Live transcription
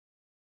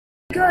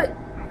Got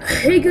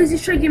Hey guys,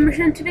 it's Trey Gamer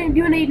and today I'm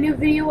doing a new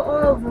video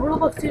of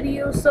Roblox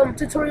Studio, some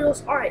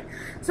tutorials. Alright,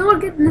 so I'm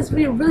gonna get in this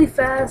video really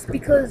fast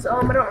because I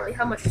don't really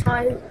have much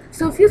time.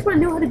 So if you guys want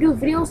to know how to do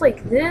videos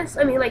like this,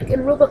 I mean like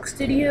in Roblox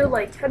Studio,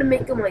 like how to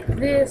make them like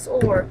this,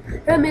 or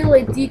how to make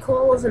like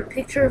decals and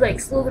pictures like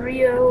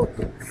Slitherio,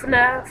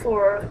 FNAF,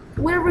 or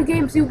whatever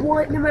games you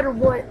want, no matter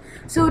what.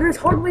 So there's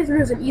hard ways and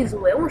there's an easy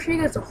way. I want to show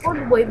you guys the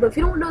hard way, but if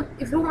you don't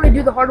want to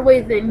do the hard way,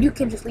 then you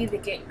can just leave the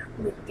game.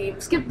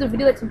 Skip the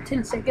video like some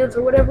 10 seconds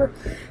or whatever.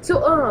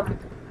 So,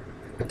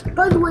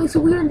 by the way,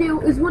 so what we're gonna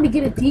do is we want to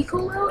get a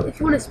decal out.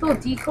 If you want to spell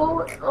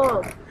decal,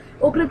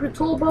 open up your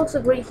toolbox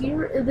like right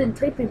here, and then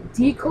type in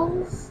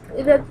decals.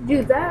 And after you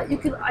do that, you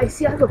can, I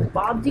have a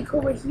Bob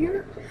decal right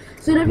here.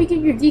 So whenever you get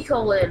your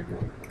decal in,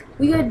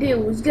 what you gotta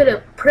do is you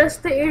gotta press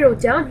the arrow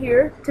down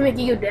here to make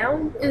it go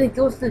down, and then it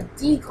goes to the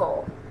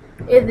decal,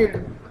 and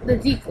then the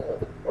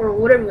decal, or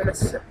whatever you want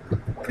to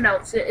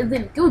pronounce it, and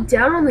then go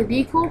down on the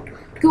decal,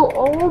 go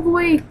all the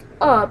way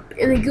up,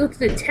 and then go to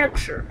the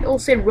texture. It will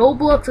say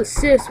Roblox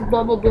assist,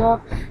 blah blah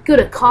blah. Go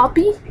to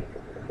copy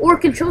or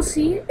Control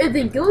C, and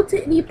then go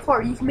to any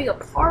part. You can make a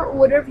part or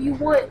whatever you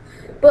want,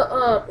 but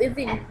and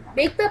then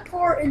make that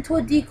part into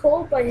a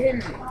decal by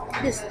hitting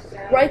this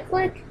right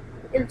click,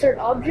 insert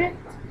object,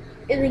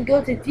 and then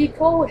go to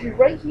decal, which is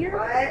right here.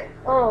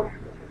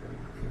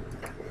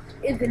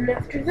 And then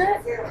after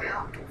that,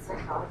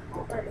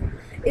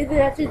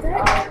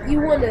 you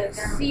want to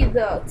see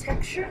the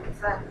texture.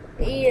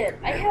 And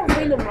I have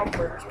random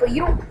numbers, but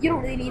you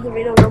don't really need the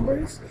random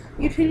numbers.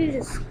 You can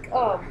just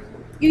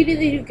you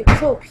can either do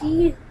Control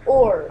P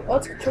or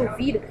Control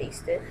V to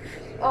paste it.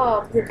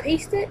 Then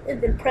paste it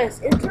and then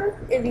press Enter,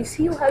 and you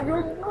see you'll have your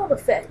own Bob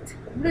effect.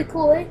 Really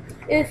cool, eh?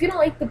 And if you don't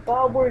like the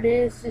Bob where it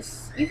is,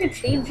 just you can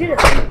change it.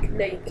 I think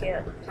no, you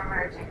can't.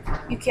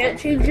 You can't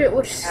change it,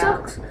 which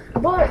sucks.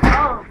 But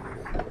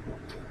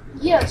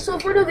yeah. So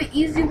if we know the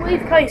easy way,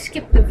 probably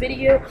skip the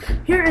video.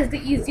 Here is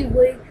the easy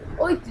way.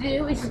 All you have to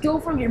do is just go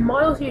from your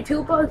models in your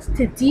toolbox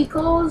to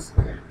decals,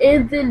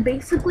 and then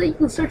basically you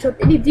can search up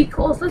any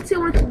decals. Let's say I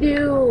want to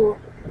do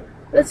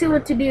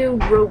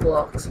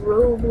Roblox,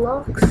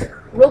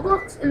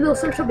 and they'll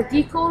search up a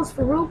decals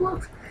for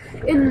Roblox,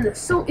 and it's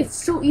so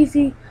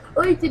easy.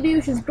 All you have to do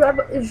is just grab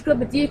a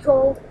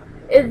decal,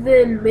 and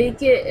then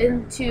make it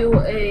into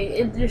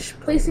and just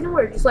place it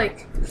anywhere.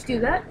 Just do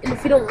that, and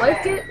if you don't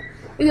like it,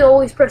 you can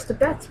always press the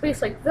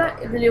backspace like that,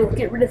 and then it will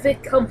get rid of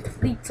it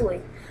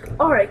completely.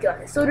 Alright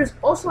guys, so there's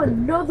also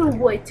another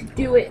way to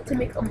do it, to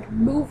make a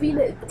moving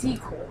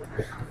decal.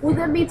 Well,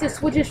 that means it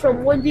switches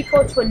from one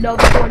decal to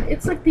another one.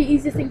 It's like the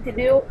easiest thing to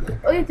do.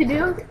 All you have to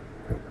do,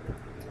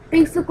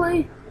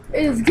 basically,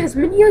 is get as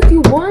many as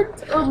you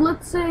want.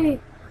 Let's say,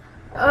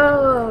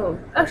 actually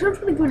I'm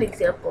just going to give an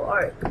example.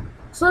 Alright,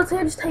 so let's say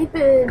I just type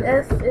in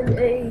F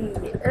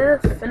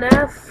and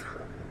F,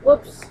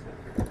 whoops.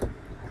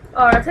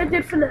 Alright, I typed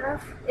in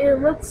FNAF,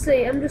 and let's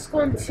say I'm just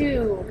going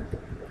to,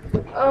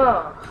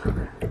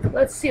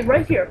 let's see,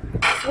 right here.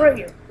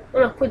 I'm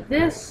gonna put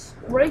this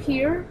right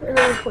here, and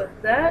then I'll put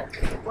that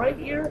right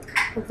here,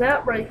 put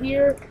that right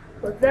here,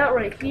 put that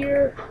right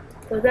here,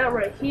 put that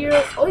right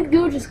here. All you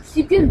do is just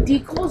keep getting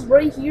decals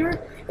right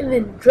here, and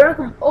then drag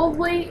them all the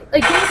way.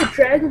 Like, you have to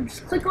drag them,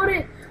 just click on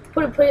it,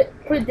 put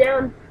it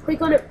down,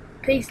 click on it,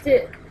 paste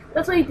it.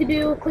 That's all you have to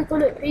do. Click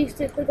on it, paste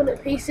it, click on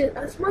it, paste it,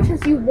 as much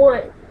as you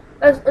want.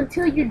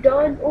 Until you're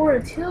done, or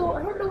until,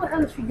 I don't know what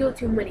happens if you go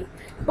too many.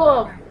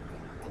 But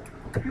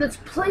let's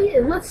play it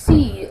and let's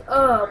see.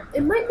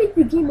 It might make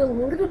the game a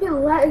little bit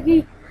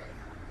laggy,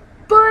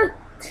 but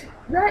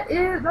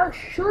that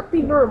should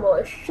be normal.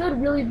 It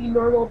should really be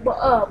normal.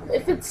 But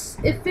if it's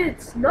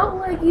not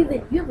laggy,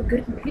 then you have a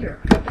good computer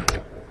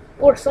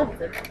or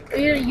something. Or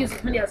you didn't use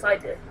as many as I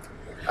did.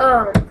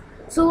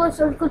 So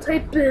I'm gonna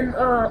type in.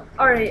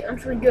 Alright, I'm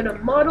just gonna go to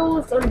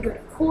models. I'm gonna go to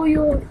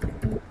coil.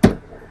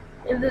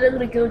 And then I'm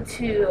gonna go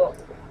to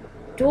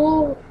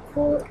dual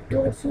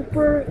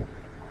super,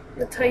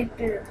 and type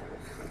in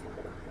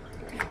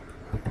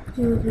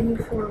 2, 3,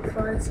 4,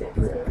 5, 6,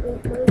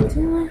 7, 8, 9,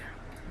 10.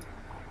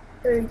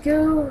 There you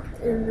go.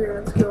 And then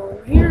let's go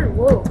over here.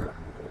 Whoa.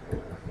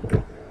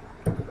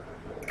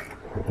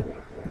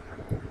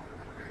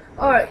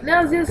 Alright,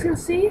 now as you guys can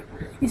see,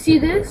 you see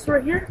this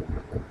right here?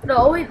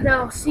 No, wait,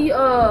 now see,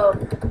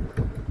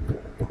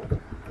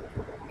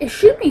 it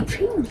should be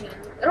changing.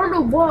 I don't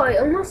know why,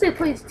 unless they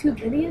place too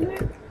many in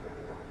there.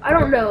 I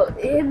don't know.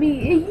 I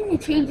mean, it usually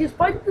changes.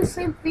 But I did the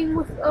same thing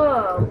with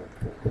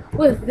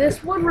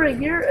this one right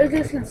here. As you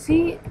guys can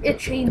see, it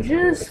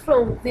changes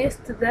from this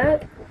to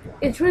that.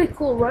 It's really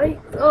cool, right?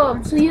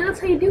 So yeah, that's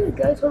how you do it,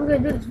 guys. So I'm gonna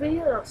do this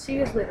video, and I'll see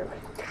you guys later.